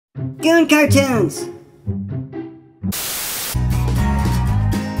Goon Cartoons!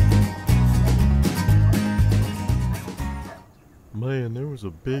 Man, there was a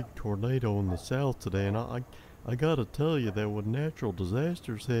big tornado in the south today, and I gotta tell you that when natural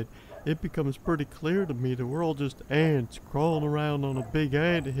disasters hit, it becomes pretty clear to me that we're all just ants crawling around on a big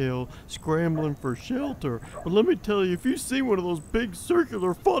anthill, scrambling for shelter. But let me tell you, if you see one of those big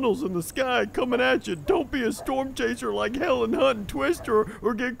circular funnels in the sky coming at you, don't be a storm chaser like Helen Hunt and Twister,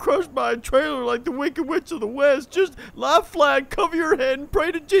 or get crushed by a trailer like the Wicked Witch of the West. Just lie flat, cover your head, and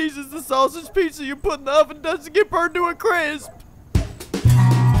pray to Jesus the sausage pizza you put in the oven doesn't get burned to a crisp.